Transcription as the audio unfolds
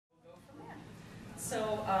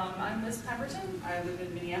So I'm Liz Pemberton. I live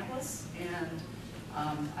in Minneapolis, and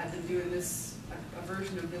I've been doing this, a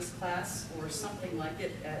version of this class or something like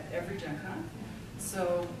it at every Jemcon.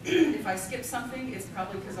 So if I skip something, it's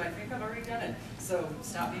probably because I think I've already done it. So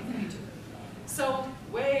stop me if you need to. So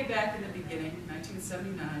way back in the beginning,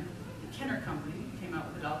 1979, the Kenner Company came out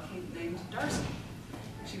with a doll named Darcy.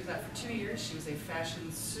 She was out for 2 years. She was a fashion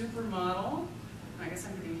supermodel. I guess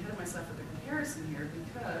I'm getting ahead of myself with the comparison here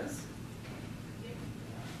because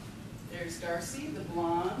there's Darcy, the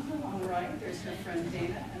blonde on the right. There's her friend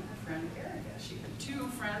Dana and her friend Erica. She had two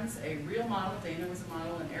friends, a real model. Dana was a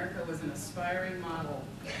model and Erica was an aspiring model.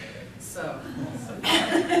 So,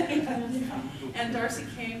 and Darcy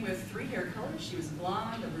came with 3 hair colors. She was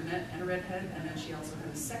blonde, a brunette, and a redhead. And then she also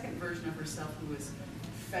had a second version of herself who was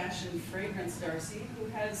fashion fragrance Darcy, who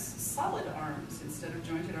has solid arms instead of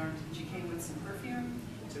jointed arms. And she came with some perfume.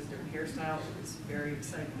 It was a different hairstyle. It was very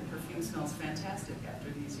exciting. The perfume smells fantastic after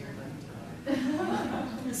these years, I can tell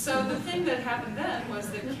you. So the thing that happened then was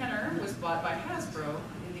that Kenner was bought by Hasbro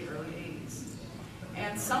in the early 80s.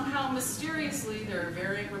 And somehow, mysteriously, there are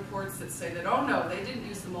varying reports that say that, oh no, they didn't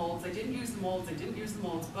use the molds, they didn't use the molds, they didn't use the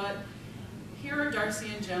molds, but here are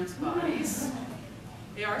Darcy and Jem's bodies.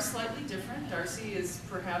 They are slightly different. Darcy is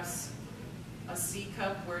perhaps a C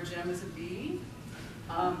cup where Jem is a B.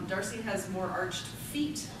 Darcy has more arched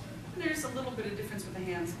feet. There's a little bit of difference with the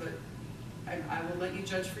hands, but I will let you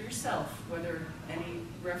judge for yourself whether any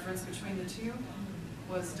reference between the two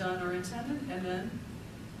was done or intended. And then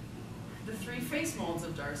the 3 face molds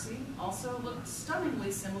of Darcy also look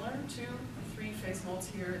stunningly similar to the 3 face molds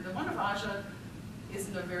here. The one of Aja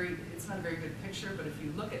isn't a very, it's not a very good picture, but if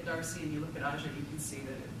you look at Darcy and you look at Aja, you can see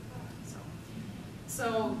that it,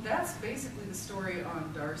 so that's basically the story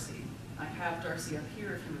on Darcy. I have Darcy up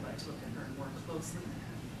here if you would like to look at her more closely.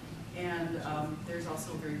 And there's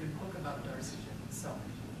also a very good book about Darcy. So,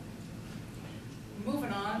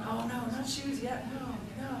 moving on. Oh no, not shoes yet.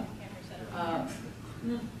 No.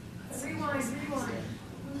 Rewind.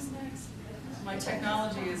 Who's next? My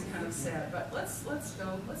technology is kind of sad, but let's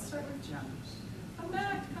go. Let's start with Jem. Come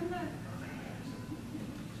back.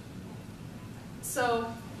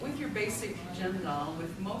 So, with your basic Jem doll,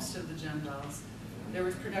 with most of the Jem dolls, there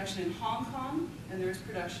was production in Hong Kong and there was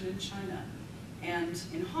production in China. And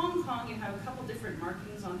in Hong Kong, you have a couple different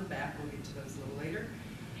markings on the back. We'll get to those a little later.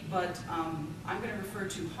 But I'm going to refer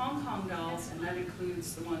to Hong Kong dolls, and that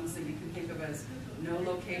includes the ones that you can think of as no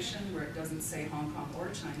location, where it doesn't say Hong Kong or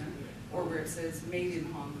China, or where it says made in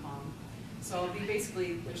Hong Kong. So it'll be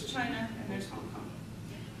basically, there's China and there's Hong Kong.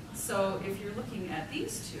 So if you're looking at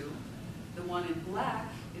these two, the one in black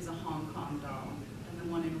is a Hong Kong doll, and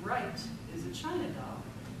the one in right is a China doll.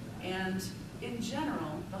 And in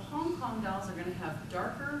general, the Hong Kong dolls are going to have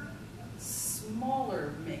darker,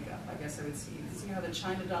 smaller makeup, I guess I would see. You can see how the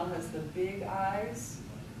China doll has the big eyes,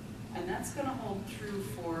 and that's going to hold true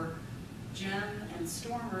for Jem and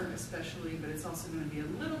Stormer especially, but it's also going to be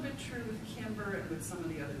a little bit true with Kimber and with some of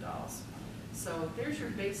the other dolls. So there's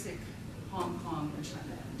your basic Hong Kong and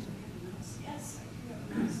China. Yes?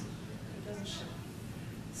 It doesn't show.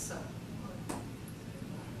 So.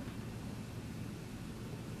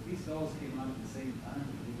 These dolls came out at the same time,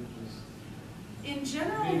 which was in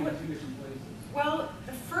general, well,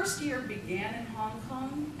 the first year began in Hong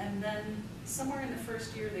Kong, and then somewhere in the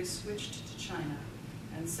first year they switched to China.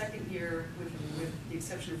 And second year, with the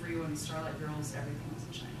exception of Rio and Starlight Girls, everything was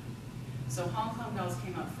in China. So Hong Kong dolls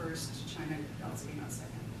came out first, China dolls came out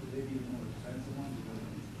second. Would they be more expensive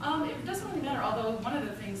ones? It doesn't really matter, although one of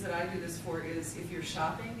the things that I do this for is if you're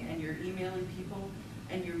shopping and you're emailing people,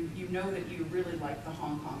 and you know that you really like the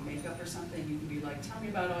Hong Kong makeup or something, you can be like, tell me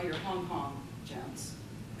about all your Hong Kong gems,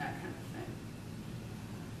 that kind of thing.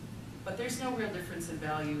 But there's no real difference in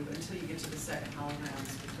value until you get to the second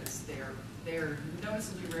holograms, because they're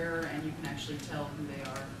noticeably rarer and you can actually tell who they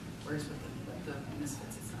are, whereas with the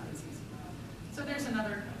Misfits it's not as easy. So there's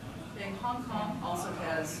another thing. Hong Kong also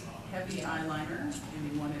has heavy eyeliner,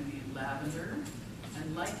 and one in the lavender,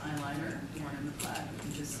 and light eyeliner, one in the black. You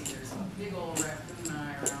can just see there's a big old raccoon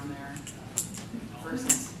eye around there,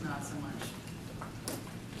 versus not so much.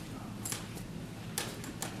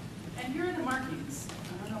 And here are the markings.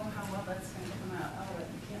 I don't know how well that's going to come out. Oh, you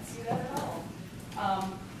can't see that at all.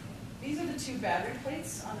 These are the 2 battery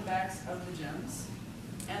plates on the backs of the Gems.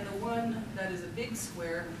 And the one that is a big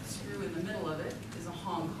square with a screw in the middle of it is a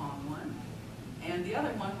Hong Kong one. And the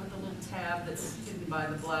other one with the little tab that's hidden by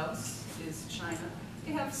the blouse is China.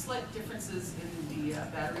 They have slight differences in the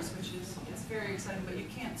battery switches. It's very exciting, but you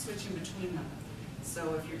can't switch in between them.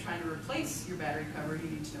 So if you're trying to replace your battery cover, you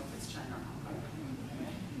need to know if it's China or Hong Kong.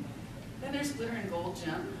 Then Then there's Glitter and Gold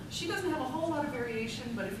Gem. She doesn't have a whole lot of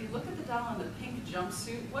variation, but if you look at the doll in the pink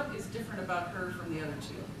jumpsuit, what is different about her from the other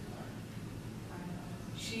two?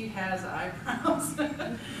 She has eyebrows.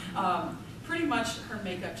 Pretty much her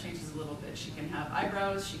makeup changes a little bit. She can have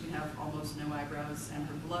eyebrows, she can have almost no eyebrows, and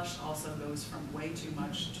her blush also goes from way too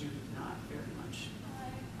much to not very much.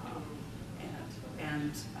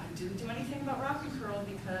 And I didn't do anything about rock and curl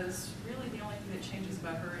because really the only thing that changes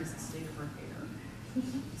about her is the state of her hair.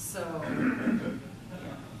 So,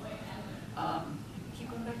 yeah. Keep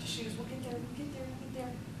going back to shoes. We'll get there, we'll get there, we'll get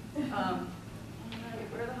there. All right,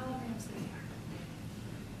 where are the holograms? There they are.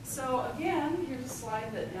 So again, here's a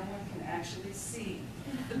slide that no one can actually see.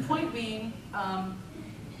 The point being,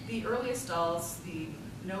 the earliest dolls, the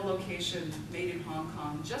no location, made in Hong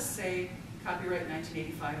Kong, just say copyright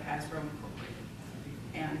 1985 Hasbro Incorporated,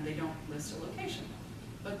 and they don't list a location.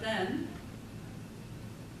 But then,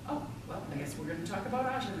 oh, well, I guess we're going to talk about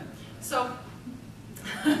Aja then. So,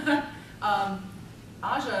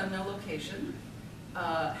 Aja, no location,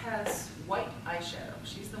 has white eyeshadow.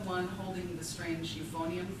 She's the one holding the strange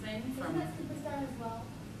euphonium thing from... Isn't that Superstar as well?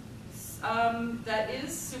 That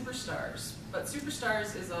is Superstars, but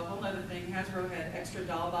Superstars is a whole other thing. Hasbro had extra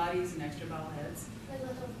doll bodies and extra doll heads. Like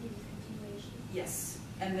little discontinuation. Yes,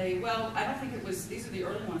 and they, well, I don't think it was, these are the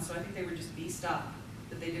early ones, so I think they were just B stock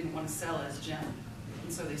that they didn't want to sell as Gem.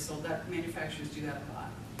 And so they sold that, manufacturers do that a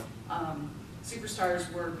lot.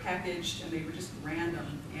 Superstars were packaged and they were just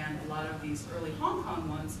random, and a lot of these early Hong Kong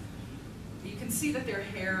ones, you can see that their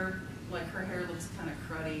hair, like her hair looks kind of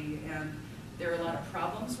cruddy, and there are a lot of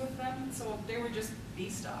problems with them, so they were just B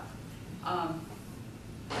stock.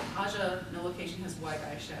 Aja, no location, has white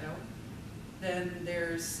eyeshadow. Then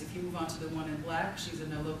there's, if you move on to the one in black, she's a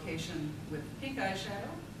no location with pink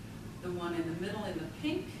eyeshadow. The one in the middle in the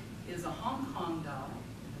pink is a Hong Kong doll.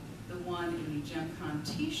 The one in the Jemcon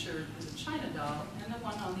t-shirt is a China doll, and the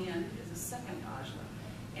one on the end is a second Aja.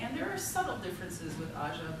 And there are subtle differences with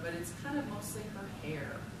Aja, but it's kind of mostly her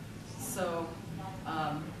hair. So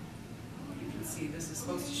you can see this is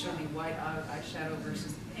supposed to show the white eyeshadow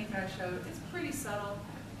versus the pink eyeshadow. It's pretty subtle,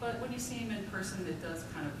 but when you see him in person, it does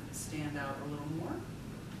kind of stand out a little more.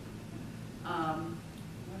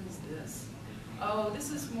 What is this? Oh,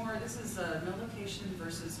 this is no location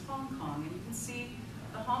versus Hong Kong, and you can see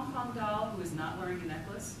the Hong Kong doll, who is not wearing a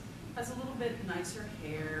necklace, has a little bit nicer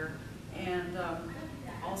hair, and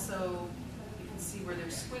also you can see where their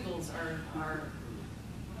squiggles are,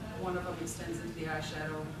 one of them extends into the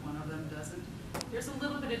eyeshadow, one of them doesn't. There's a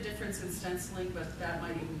little bit of difference in stenciling, but that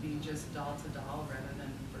might even be just doll to doll rather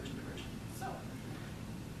than version to version. So,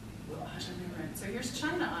 well, Aja never ends. So here's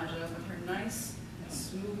China Aja with her nice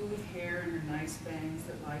smooth hair and her nice bangs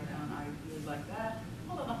that lie down. I really like that.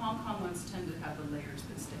 Although the Hong Kong ones tend to have the layers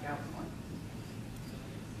that stick out more.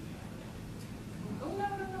 Oh, no.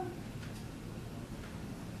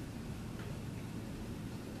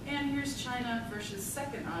 And here's China versus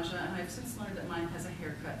second Aja, and I've since learned that mine has a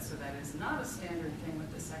haircut, so that is not a standard thing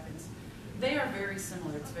with the seconds. They are very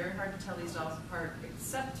similar. It's very hard to tell these dolls apart,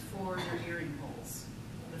 except for their earring holes.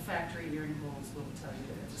 The factory earring holes will tell you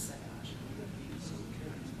that it's a second Aja.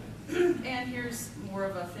 And here's more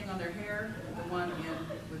of a thing on their hair. The one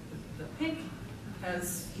with the pink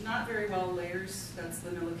has not very well layers. That's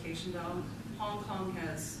the no location doll. Hong Kong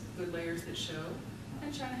has good layers that show.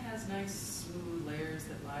 And China has nice, smooth layers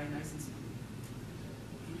that lie nice and smooth.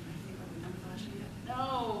 I think I'm done with Aja yet.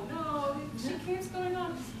 No, she keeps going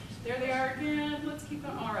on. There they are again. Let's keep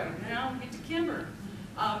going. All right, now we get to Kimber.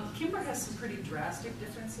 Kimber has some pretty drastic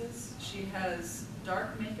differences. She has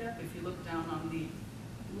dark makeup. If you look down on the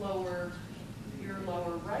your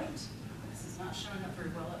lower right, this is not showing up very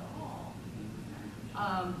well at all.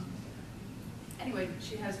 Anyway,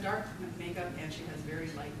 she has dark makeup and she has very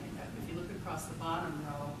light makeup. If you look across the bottom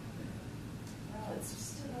row, well, it's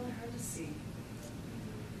still really hard to see.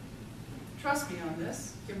 Trust me on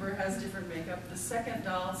this, Kimber has different makeup. The second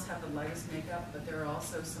dolls have the lightest makeup, but there are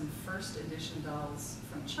also some first edition dolls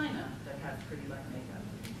from China that have pretty light makeup.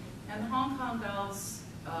 And the Hong Kong dolls,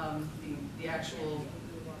 the actual,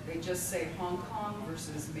 they just say Hong Kong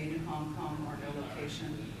versus made in Hong Kong or no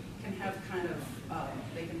location, can have kind of,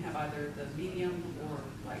 they can have either the medium or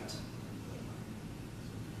light.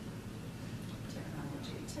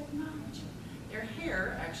 Technology. Their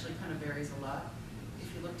hair actually kind of varies a lot.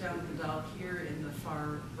 If you look down at the doll here in the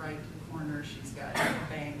far right corner, she's got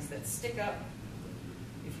bangs that stick up.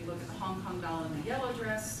 If you look at the Hong Kong doll in the yellow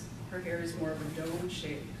dress, her hair is more of a dome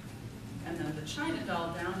shape. And then the China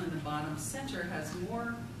doll down in the bottom center has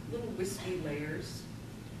more little wispy layers.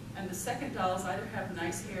 And the second dolls either have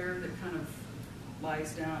nice hair that kind of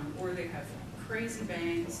lies down, or they have crazy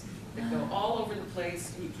bangs, that go all over the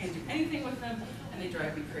place, and you can't do anything with them, and they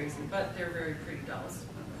drive me crazy, but they're very pretty dolls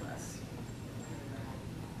nonetheless.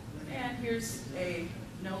 And here's a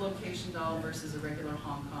no-location doll versus a regular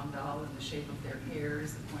Hong Kong doll, and the shape of their hair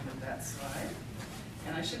is the point of that slide.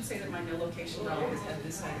 And I should say that my no-location doll has had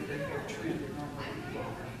this side of their hair trimmed normally.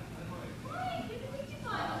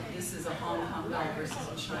 This is a Hong Kong doll versus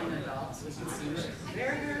a China doll, so you can see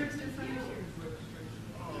their hair is different.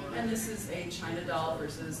 And this is a China doll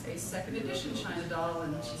versus a second edition China doll,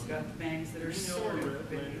 and she's got the bangs that are sort of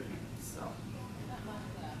big. So.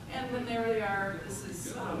 And then there they are. This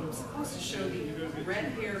is supposed to show the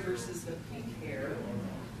red hair versus the pink hair.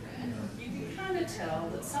 You can kind of tell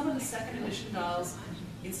that some of the second edition dolls,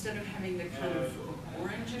 instead of having the kind of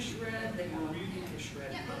orangish red, they have a pinkish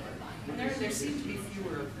red color. And there seem to be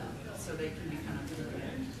fewer of them, so they can be kind of pink.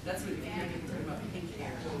 That's what, if you hear people talking about pink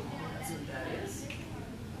hair, that's what that is.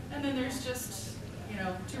 And then there's just, you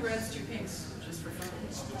know, 2 reds, 2 pinks, just for fun.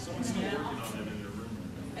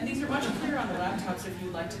 And these are much clearer on the laptops. If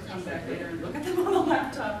you'd like to come back later and look at them on the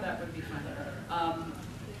laptop, that would be fun.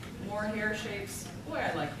 More hair shapes. Boy,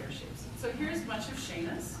 I like hair shapes. So here's a bunch of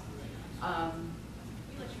Shaynas.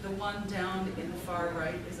 The one down in the far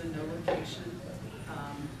right is a no location.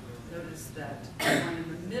 Notice that the one in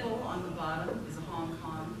the middle on the bottom is a Hong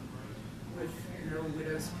Kong with no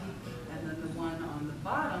widow's peak. And then the one on the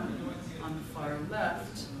bottom, on the far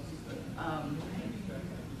left,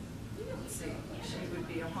 let's see, she would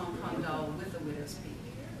be a Hong Kong doll with a widow's peak.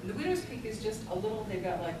 And the widow's peak is just a little, they've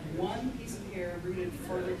got like one piece of hair rooted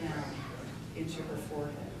further down into her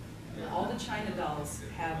forehead. All the China dolls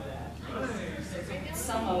have that.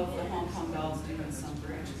 Some of the Hong Kong dolls do in some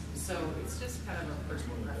branches. So it's just kind of a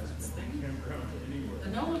personal preference thing. The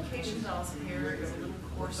no location doll's hair is a little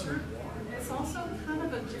coarser. It's also kind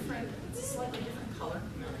of a different, it's a slightly different color.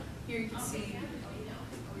 Here you can see,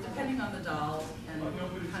 depending on the doll and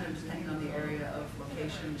kind of depending on the area of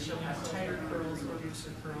location, she'll have tighter curls or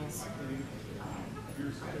looser curls.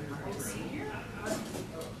 Hard to see here. I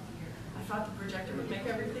thought the projector would make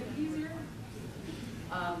everything easier.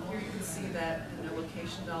 Here you can see that the no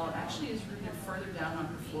location doll actually is rooted further down on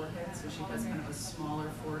her forehead, so she has kind of a smaller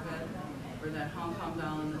forehead, where that Hong Kong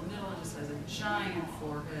doll in the middle just has a giant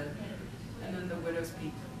forehead, and then the widow's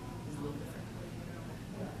peak is a little different.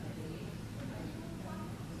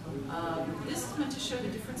 This is meant to show the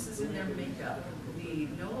differences in their makeup. The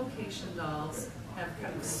no location dolls have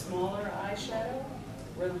kind of smaller eyeshadow,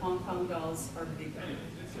 where the Hong Kong dolls are bigger.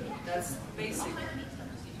 That's basic.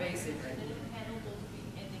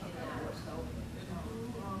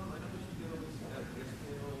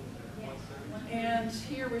 And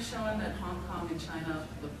here we're showing that Hong Kong and China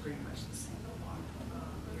look pretty much the same.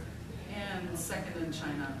 And second and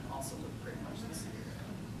China also look pretty much the same.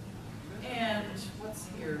 And what's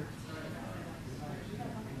here?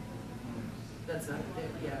 That's a,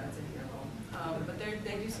 yeah, that's a hair. But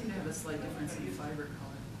they do seem to have a slight difference in fiber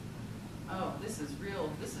color. Oh, this is real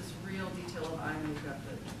detail of eye makeup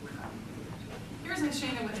that we're not using. Here's a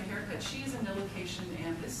Shayna with a haircut. She is in no location,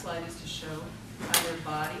 and this slide is to show how their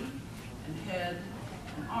body and head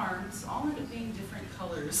and arms all end up being different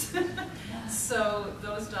colors. So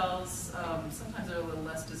those dolls sometimes are a little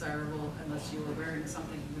less desirable unless you are wearing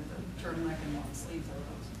something with a turtleneck and long sleeves.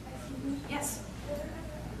 Yes?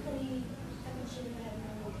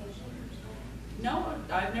 No,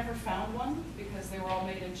 I've never found one because they were all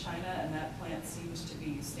made in China and that plant seems to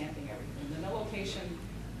be stamping everything. The no location,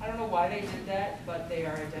 I don't know why they did that, but they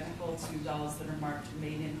are identical to dolls that are marked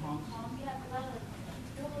made in Hong Kong. Yeah, but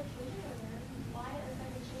no location, why is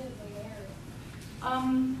that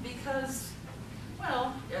Because,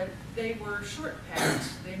 well, they were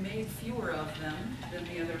short-packed. They made fewer of them than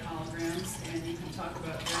the other holograms, and you can talk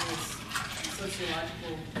about various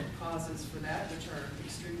sociological causes for that, which are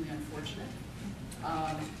extremely unfortunate.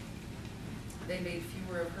 They made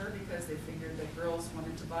fewer of her because they figured that girls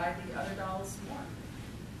wanted to buy the other dolls more.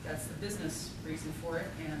 That's the business reason for it,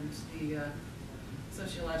 and the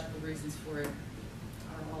sociological reasons for it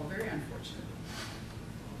are all very unfortunate.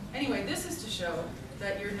 Anyway, this is to show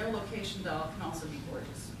that your no location doll can also be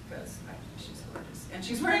gorgeous, because she's gorgeous. And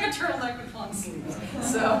she's wearing a turtleneck with long sleeves.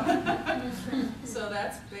 So, so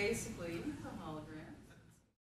that's basically